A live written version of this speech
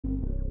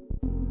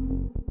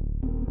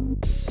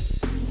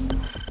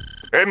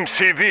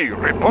MCV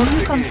reporting.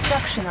 New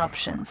construction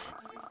options.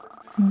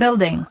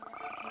 Building.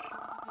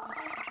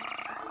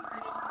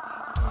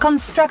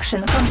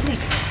 Construction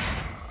complete.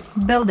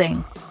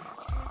 Building.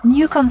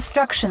 New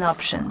construction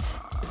options.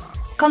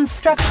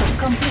 Construction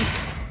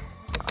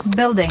complete.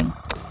 Building.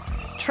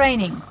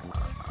 Training.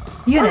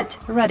 Unit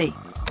ready.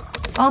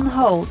 On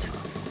hold.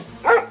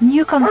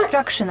 New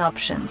construction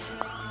options.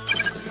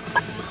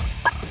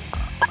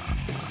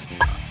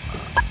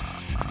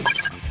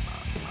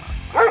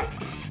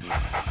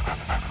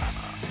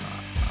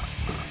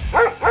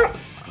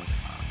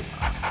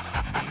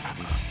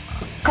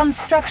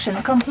 Construction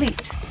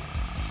complete.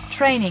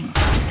 Training.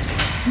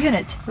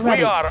 Unit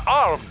ready. We are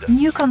armed.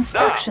 New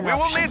construction we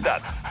will options. need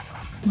that.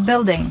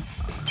 Building.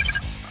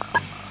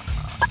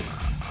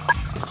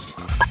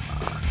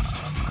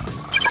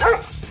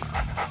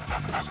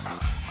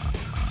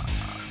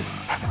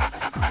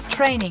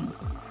 Training.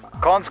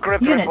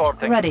 Conscript Unit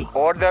reporting. ready.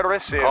 Order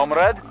received.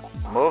 Comrade,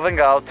 moving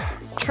out.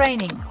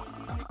 Training.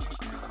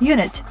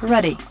 Unit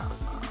ready.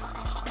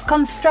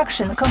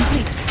 Construction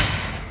complete.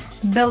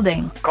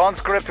 Building.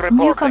 Conscript reporting.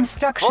 New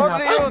construction For the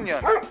options.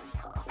 Union.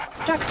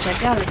 Structure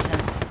garrison.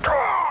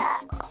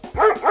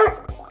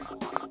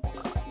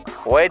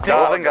 Wait,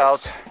 moving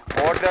out.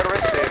 Order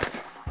received.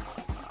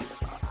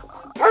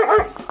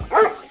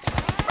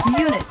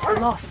 Unit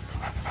lost.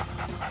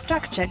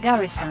 Structure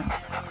garrison.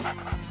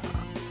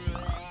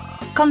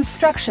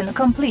 Construction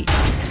complete.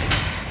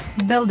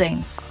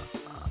 Building.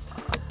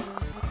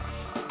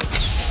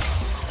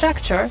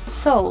 Structure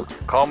sold.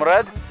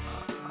 Comrade.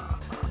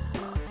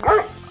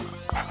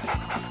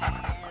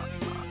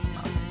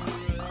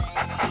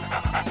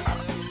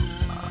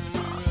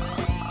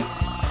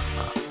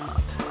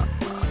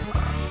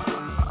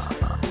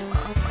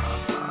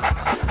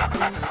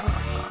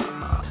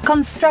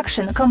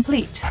 Construction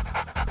complete.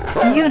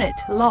 Unit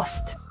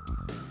lost.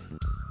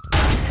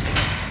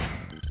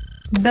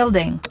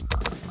 Building.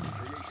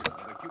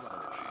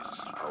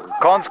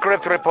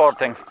 Conscript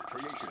reporting.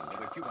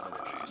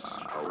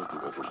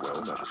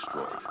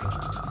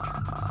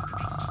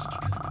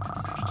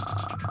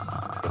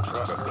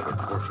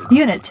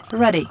 Unit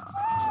ready.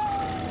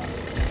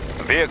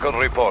 Vehicle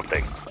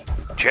reporting.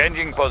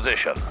 Changing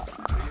position.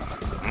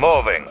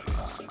 Moving.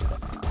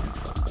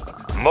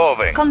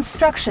 Moving.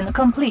 Construction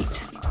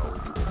complete.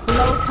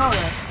 Low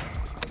power.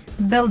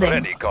 Building.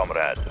 Ready,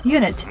 comrade.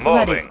 Unit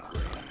ready. Moving.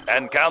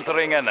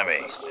 Encountering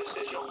enemy.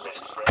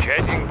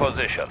 Changing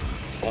position.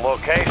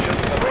 Location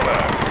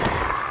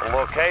confirmed.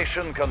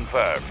 Location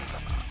confirmed.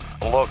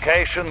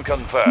 Location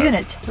confirmed.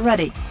 Unit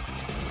ready.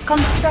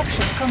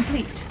 Construction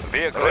complete.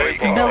 Vehicle Ready,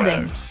 reporting.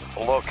 Building.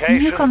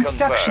 Location New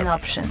construction confirmed.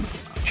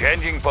 options.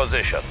 Changing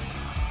position.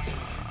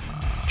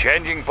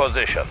 Changing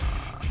position.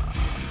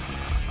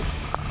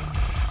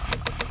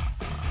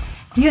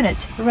 Unit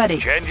ready.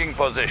 Changing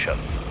position.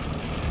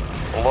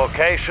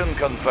 Location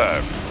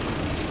confirmed.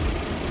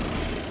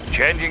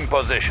 Changing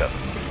position.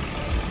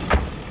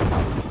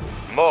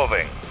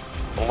 Moving.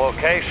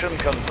 Location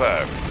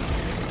confirmed.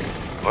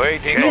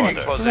 Waiting Unit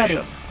order. Position. ready.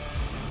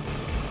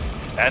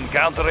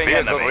 Encountering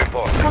enemy.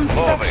 Report.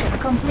 Construction Moving.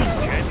 complete.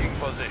 Changing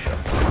position.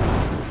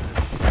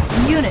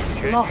 Unit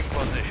Changing lost.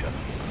 position.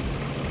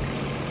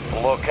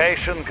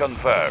 Location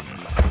confirmed.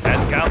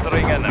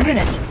 Encountering enemy.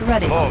 Unit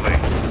ready. Moving.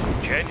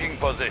 Changing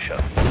position.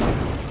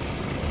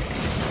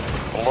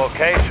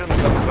 Location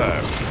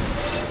confirmed.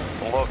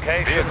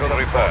 Location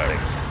confirmed.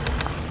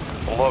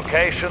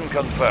 Location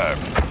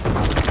confirmed.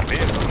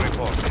 Vehicle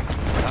reporting.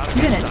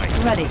 Unit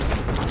ready.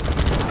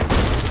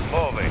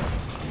 Moving.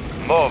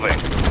 Moving.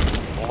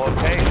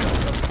 Location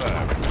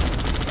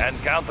confirmed.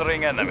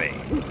 Encountering enemy.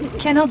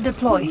 Cannot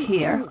deploy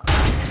here.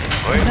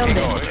 Waiting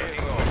Building. order.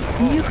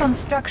 New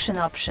construction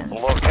options.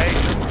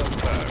 Location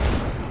confirmed.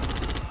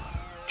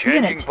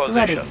 Changing Unit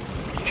ready.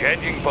 position.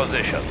 Changing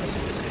position.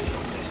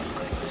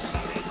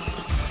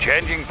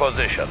 Changing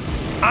position.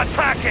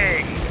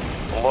 Attacking!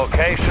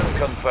 Location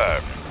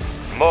confirmed.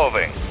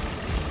 Moving.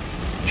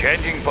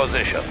 Changing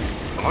position.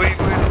 We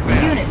will be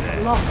Unit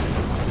there. lost.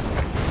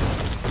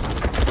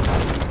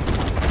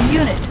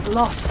 Unit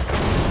lost.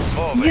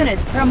 Moving. Unit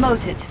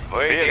promoted.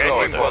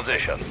 Changing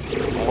position.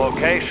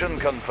 Location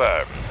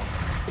confirmed.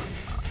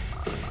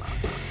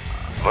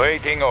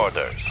 Waiting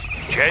orders.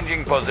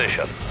 Changing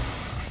position.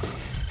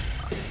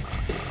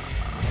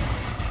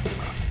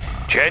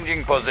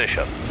 Changing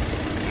position.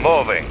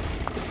 Moving.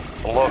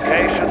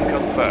 Location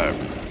confirmed.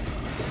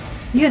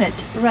 Unit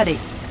ready.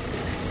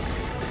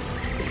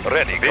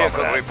 Ready,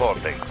 vehicle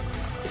reporting.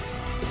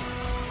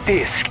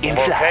 Disc in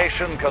flight.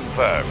 Location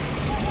confirmed.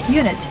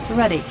 Unit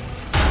ready.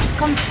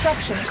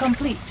 Construction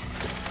complete.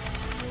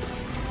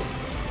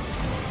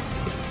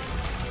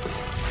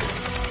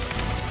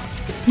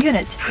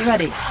 Unit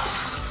ready.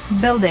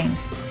 Building.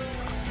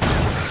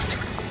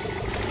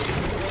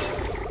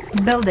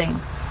 Building.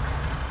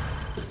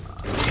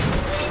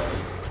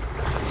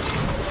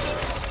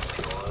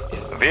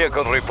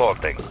 Vehicle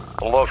reporting.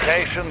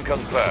 Location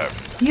confirmed.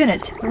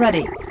 Unit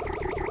ready.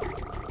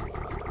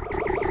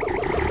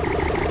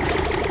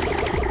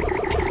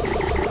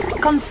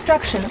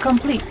 Construction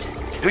complete.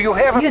 Do you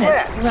have a Unit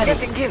plan? ready.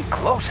 Getting in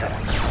closer.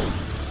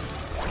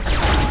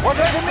 What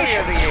is the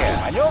mission?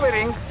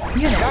 Maneuvering.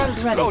 Unit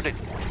Guns ready. loaded.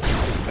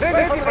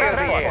 Ready for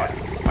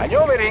transport.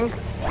 Maneuvering.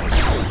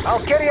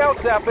 I'll carry out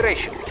the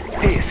operation.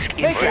 Disc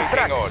in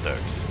Waiting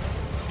orders.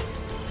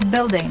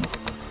 Building.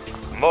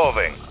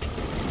 Moving.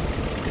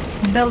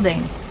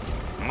 Building.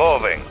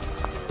 Moving.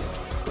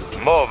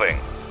 Moving.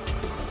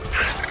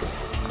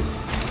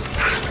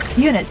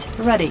 Unit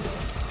ready.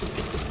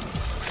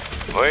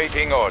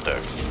 Waiting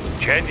orders.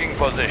 Changing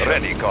position.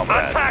 Ready,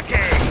 comrade.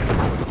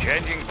 Attacking!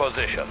 Changing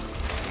position.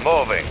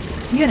 Moving.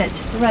 Unit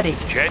ready.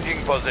 Changing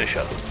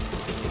position.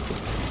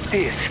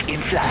 Disc in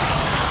flight.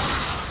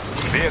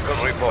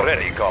 Vehicle report.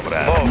 Ready,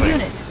 comrade. Moving.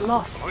 Unit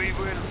lost. We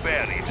will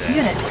bury them.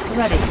 Unit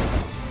ready.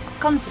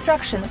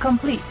 Construction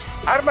complete.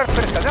 Armored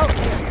personnel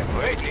carrier.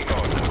 Waiting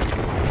order.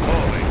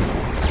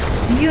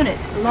 Moving. Unit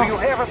Do you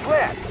lost. have a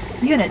plan?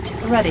 Unit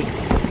ready.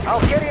 I'll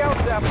carry out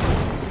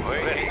the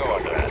Waiting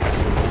order.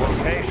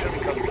 Location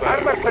confirmed.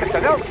 armored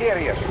personnel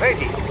carrier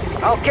ready.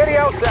 I'll carry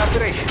out the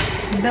operation.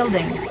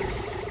 Building.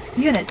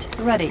 Unit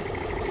ready.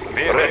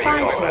 Vehicle Spy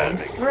comrade.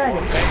 plane ready.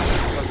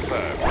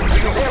 Confirmed. Do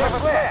you have a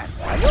plan?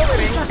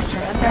 Maneuvering. Structure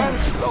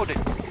Guns abandoned. loaded.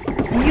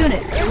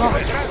 Unit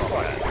lost.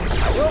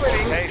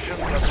 Maneuvering. Location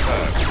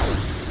confirmed.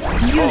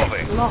 Unit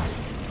Moving. lost.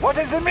 What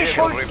is the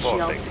mission? Vehicle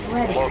reporting.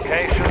 ready.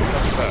 Location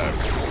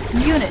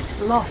confirmed. Unit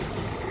lost.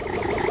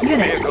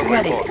 Unit Vehicle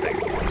ready. reporting.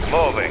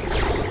 Moving.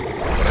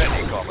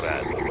 Ready,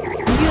 comrade.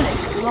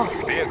 Unit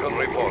lost. Vehicle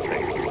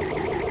reporting.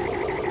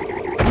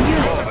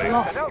 Unit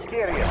lost. Personnel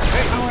carrier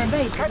ready. Our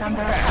base is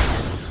under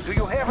attack. Do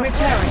you have a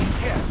Repairing.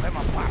 Yes, I'm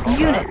a pilot.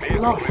 Unit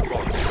Vehicle lost.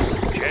 reporting.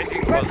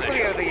 Changing Let's position.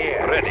 clear the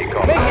air. Ready, Our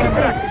comrade.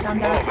 base is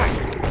under attack.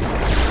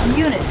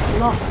 Unit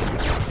lost.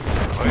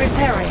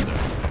 Repairing.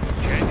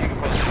 Changing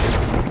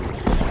position.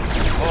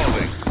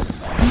 Moving.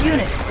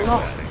 Unit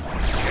lost.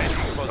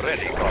 Changing position.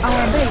 Ready, Our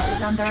comrade. base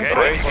is under attack.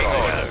 Waiting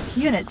order.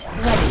 Unit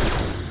ready.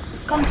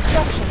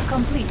 Construction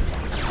complete.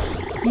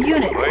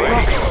 Unit Waiting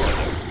lost. order.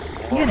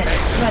 Unit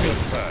ready.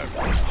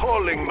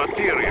 Hauling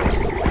material.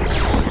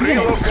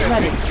 Unit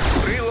ready.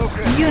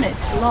 Relocate. Unit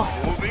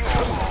lost. Moving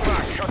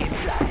construction.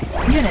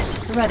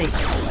 Unit ready.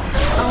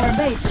 Our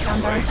base is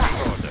under attack.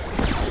 Order.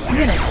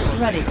 Unit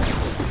ready.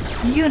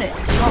 Unit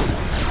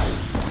lost.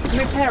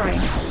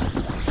 Repairing.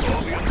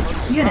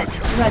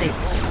 Unit ready.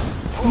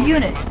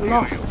 Unit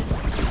lost.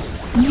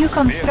 New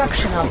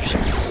construction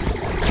options.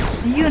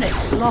 Unit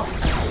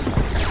lost.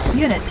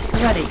 Unit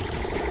ready.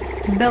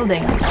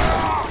 Building.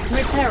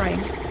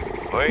 Repairing.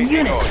 Waiting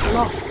Unit order.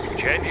 lost.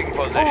 Changing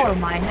Ore position.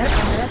 miner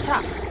under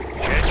attack.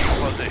 Changing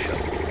position.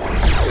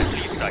 At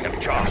least I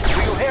have charge. Do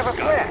you have a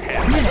plan?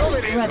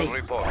 Unit ready.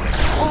 Reporting.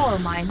 Ore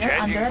miner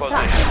under Changing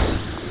attack. position.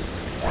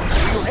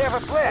 Do you have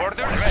a plan?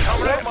 Order.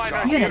 Red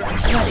miner. Unit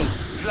ready.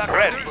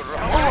 Ready.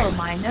 Ore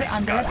miner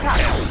under attack.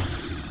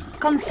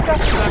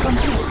 Construction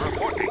complete.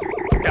 Reporting.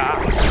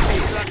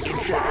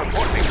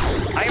 Reporting.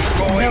 I'm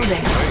going.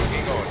 Building.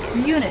 Waiting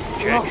order. Unit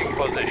Changing lost.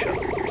 position.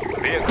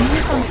 Vehicle New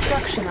reporting.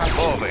 construction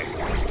options.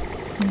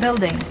 Moving.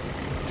 Building.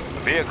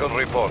 Vehicle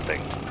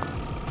reporting.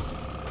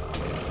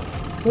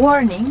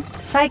 Warning,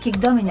 psychic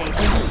dominator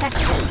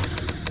detected.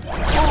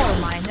 Ore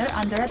miner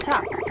under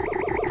attack.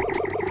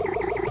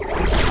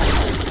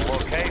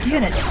 Location.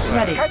 Unit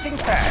ready. Cutting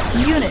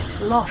path. Unit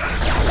lost.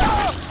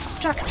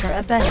 Structure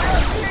abandoned.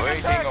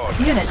 Waiting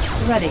order. Unit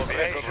ready.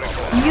 Vehicle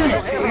reporting.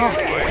 Unit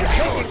lost.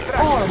 Waiting order.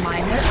 Ore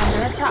miner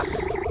under attack.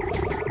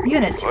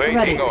 Unit ready.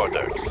 Waiting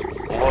orders.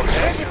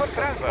 Location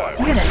confirmed.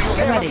 Unit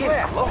ready.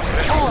 Plan.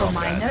 Ore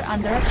miner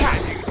under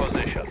attack. Changing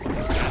position.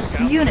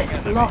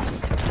 Unit lost.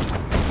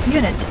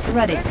 Unit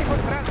ready.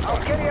 I'll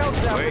carry out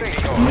the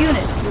Waiting operation. order.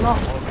 Unit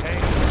lost.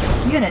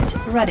 Unit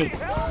ready.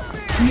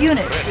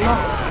 Unit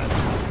lost.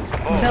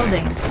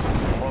 Building.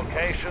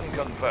 Location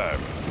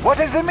confirmed. What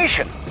is the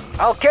mission?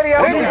 I'll carry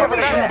out Unit the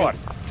transport.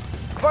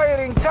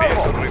 Firing Vehicle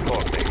salvo.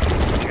 reporting.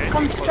 Changing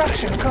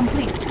Construction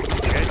complete.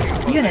 position.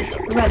 Changing Unit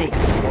position. ready.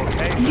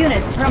 Location.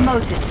 Unit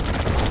promoted.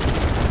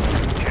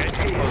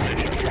 Changing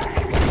position.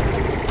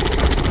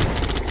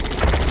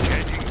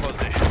 Changing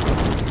position.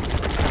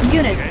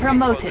 Unit Changing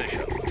promoted.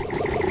 position.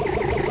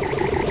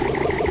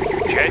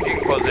 Changing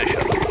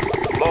position.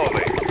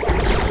 Moving.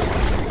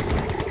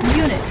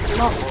 Unit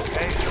lost.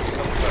 Location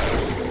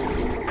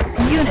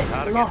confirmed. Unit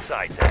Target lost.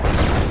 sighted.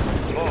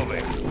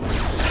 Moving.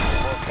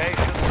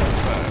 Location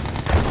confirmed.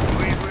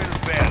 We will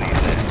bury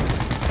them.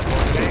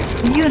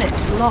 Location. Unit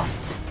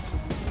lost.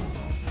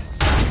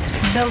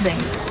 Building.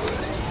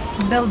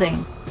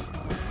 Building.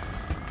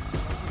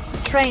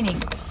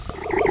 Training.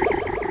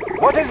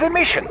 What is the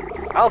mission?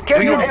 I'll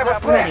carry Unit out a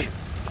plan. ready.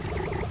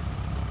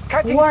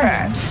 Cutting Warning.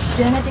 path.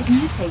 Genetic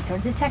mutator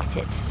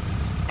detected.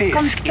 Disc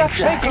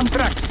Construction in shaking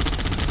complete. track.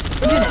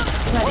 Unit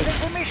What ready. is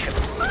the mission?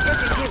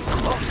 Getting in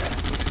closer.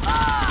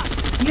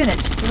 Unit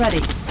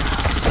ready.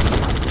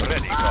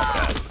 Ready,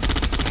 comrade.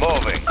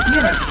 Moving.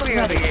 Unit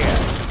Clear the ready. air.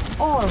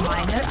 Ore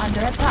miner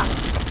under attack.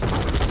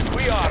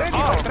 We are Ready for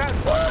armed.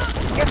 transport.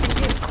 Getting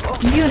in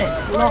closer. Unit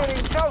Firing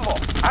lost. salvo.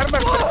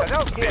 Armored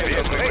personnel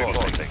carrier Vehicle ready.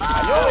 reporting.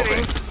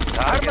 Maneuvering. Moving.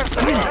 Target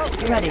sighted.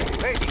 Unit ready.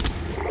 Ready.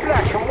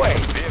 Flash away.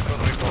 Vehicle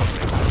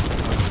reporting.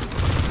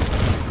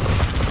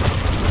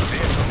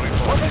 Vehicle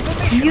reporting. What is the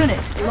mission?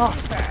 Unit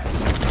lost.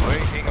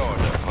 Waiting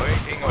order.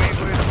 Waiting order.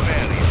 We will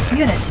bury them.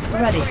 Unit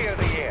ready. Clear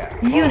the air.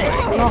 Unit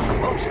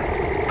lost.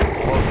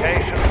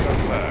 Location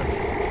confirmed.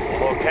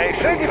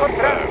 Location Ready for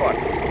transport.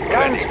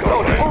 Guns Ready,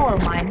 loaded. Ore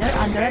miner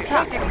under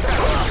attack.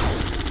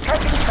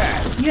 Cutting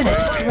fast. Unit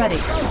ready.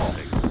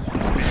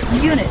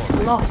 Unit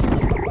lost.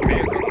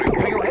 Vehicle Do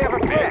reporting. you have a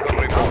plan? Vehicle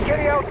I'll reporting.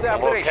 carry out the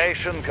operation.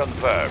 Location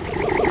confirmed.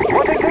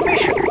 What is the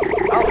mission?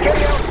 I'll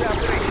carry out the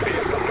operation.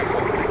 Vehicle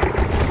reporting.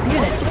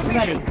 Unit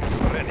ready.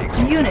 Ready.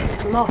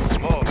 Unit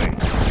lost. Moving.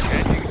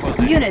 Changing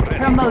position. Unit Ready.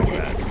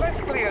 promoted.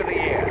 Let's clear the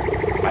air.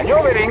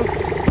 Maneuvering.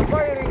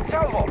 Firing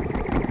salvo.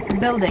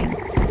 Building.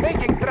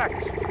 Making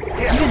tracks.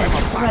 Yes, Unit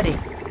I'm a pilot. ready.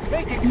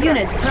 Making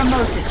Unit tracks.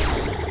 promoted.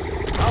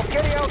 I'll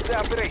carry out the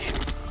operation.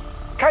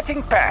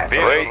 Cutting path.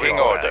 Waiting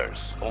orders.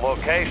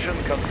 Location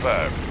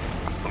confirmed.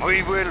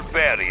 We will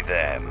bury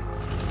them.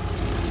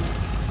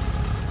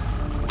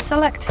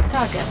 Select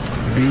target.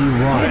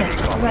 B1. Unit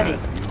ready.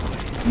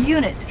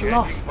 Unit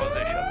lost.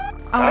 Position.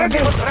 Our Ready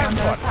base for is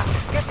under transport. attack.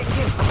 Getting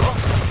in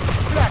close.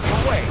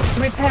 Flash away.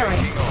 Repairing.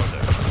 Waiting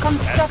orders.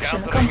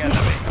 Construction Encountering complete.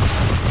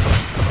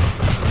 enemy.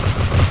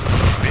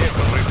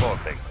 Vehicle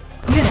reporting.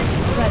 Unit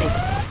ready.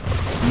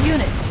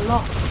 Unit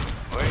lost.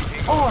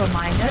 Waiting. Ore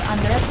miner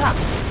under attack.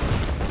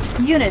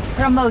 Unit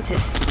promoted.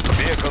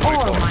 Vehicle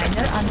Ore reporting.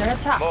 miner under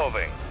attack.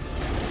 Moving.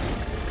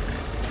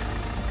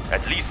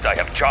 At least I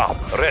have job.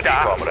 Ready,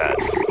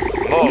 comrades.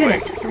 Moving.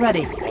 Unit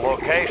ready.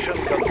 Location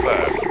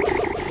confirmed.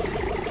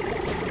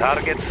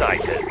 Target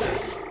sighted.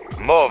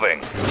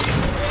 Moving.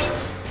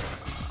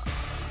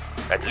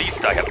 At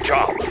least I have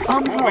job.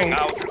 On Moving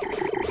hold.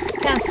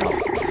 out. Cancelled.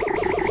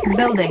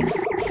 Building.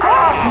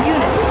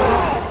 Unit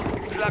lost.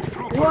 Flag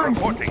trooper Warning.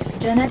 reporting.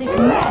 Genetic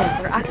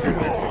mutator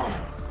activated.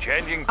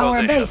 Changing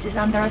Our position. base is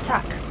under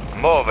attack.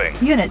 Moving.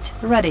 Unit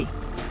ready.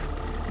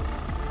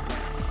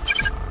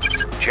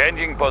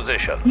 Changing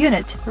position.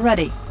 Unit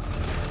ready.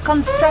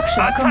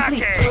 Construction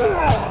complete.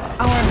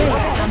 Our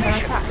base is under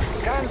attack.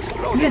 Guns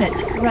loaded.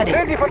 Unit ready.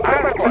 Ready for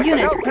transport.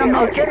 Unit I'll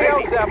promoted. carry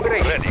out the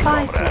operation. Ready,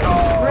 Spy comrades.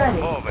 plane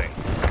ready. Moving.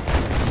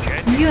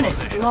 Changing Unit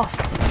position.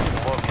 lost.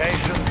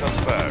 Location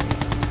confirmed.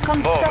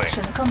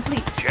 Construction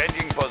complete.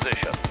 Changing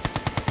position.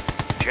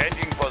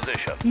 Changing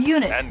position.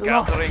 Unit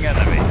lost. Encountering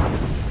enemy.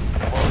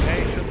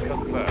 Location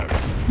confirmed.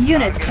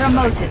 Unit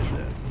promoted.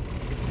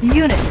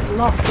 Unit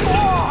lost.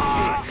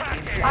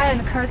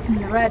 Iron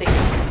curtain ready.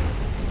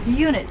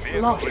 Unit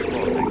Vehicle lost.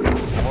 reporting.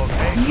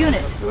 Location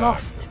Unit confirmed.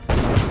 lost.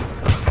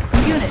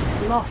 Unit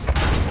lost.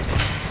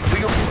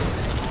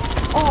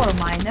 Ore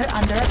miner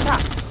under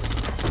attack.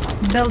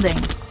 Building.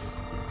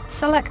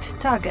 Select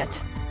target.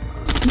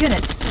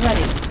 Unit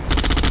ready.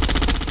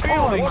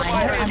 Ore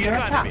miner under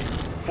attack.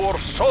 For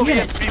Soviet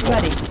Unit people.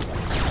 ready.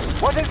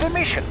 What is the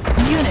mission?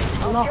 Unit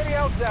I'll lost. carry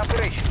out the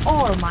operation.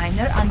 Ore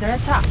miner under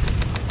attack.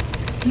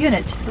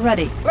 Unit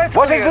ready.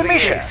 What is the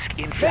mission?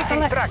 Making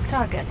Select tracks.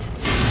 target.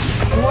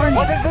 Warning.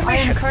 What is the Iron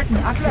mission? curtain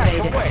Flash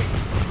activated. away.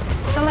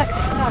 Select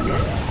target.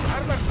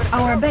 Armored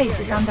Our personnel base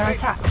is carrier under ready.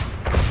 attack.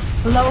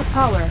 Low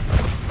power.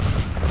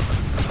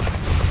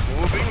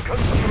 Moving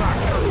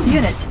construction.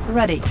 Unit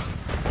ready.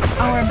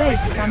 Our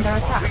base is under Do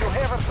attack. you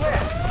have a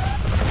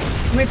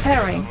plan?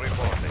 Repairing.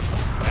 Reporting.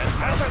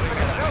 Armored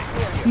personnel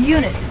carrier.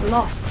 Unit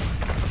lost.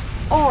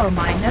 Ore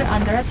miner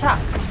under attack.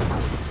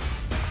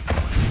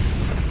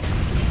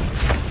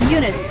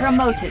 Unit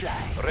promoted.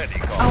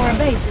 Ready, Our comrades.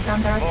 base is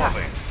under attack.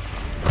 Moving.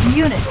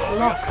 Unit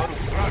lost.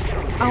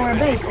 Our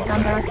base is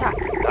under attack.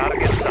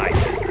 Target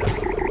sighted.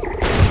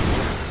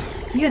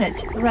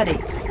 Unit ready.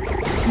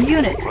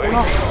 Unit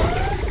lost.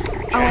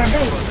 Our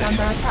base is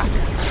under attack.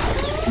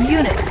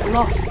 Unit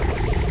lost.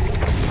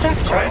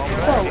 Structure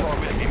sold.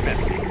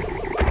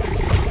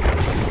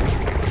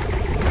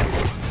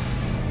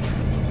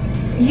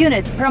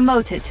 Unit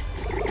promoted.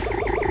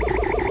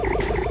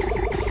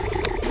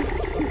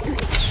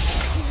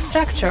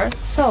 Structure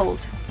sold.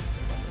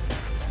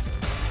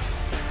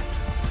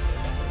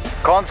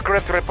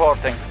 Conscript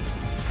reporting.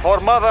 For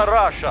Mother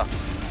Russia.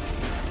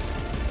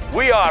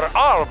 We are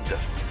armed.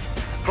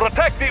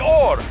 Protect the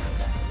ore.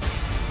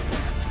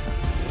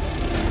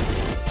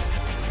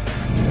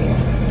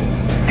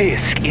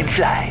 Disc in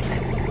flight.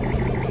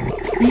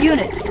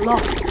 Unit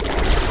lost.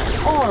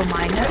 Ore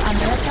miner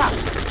under attack.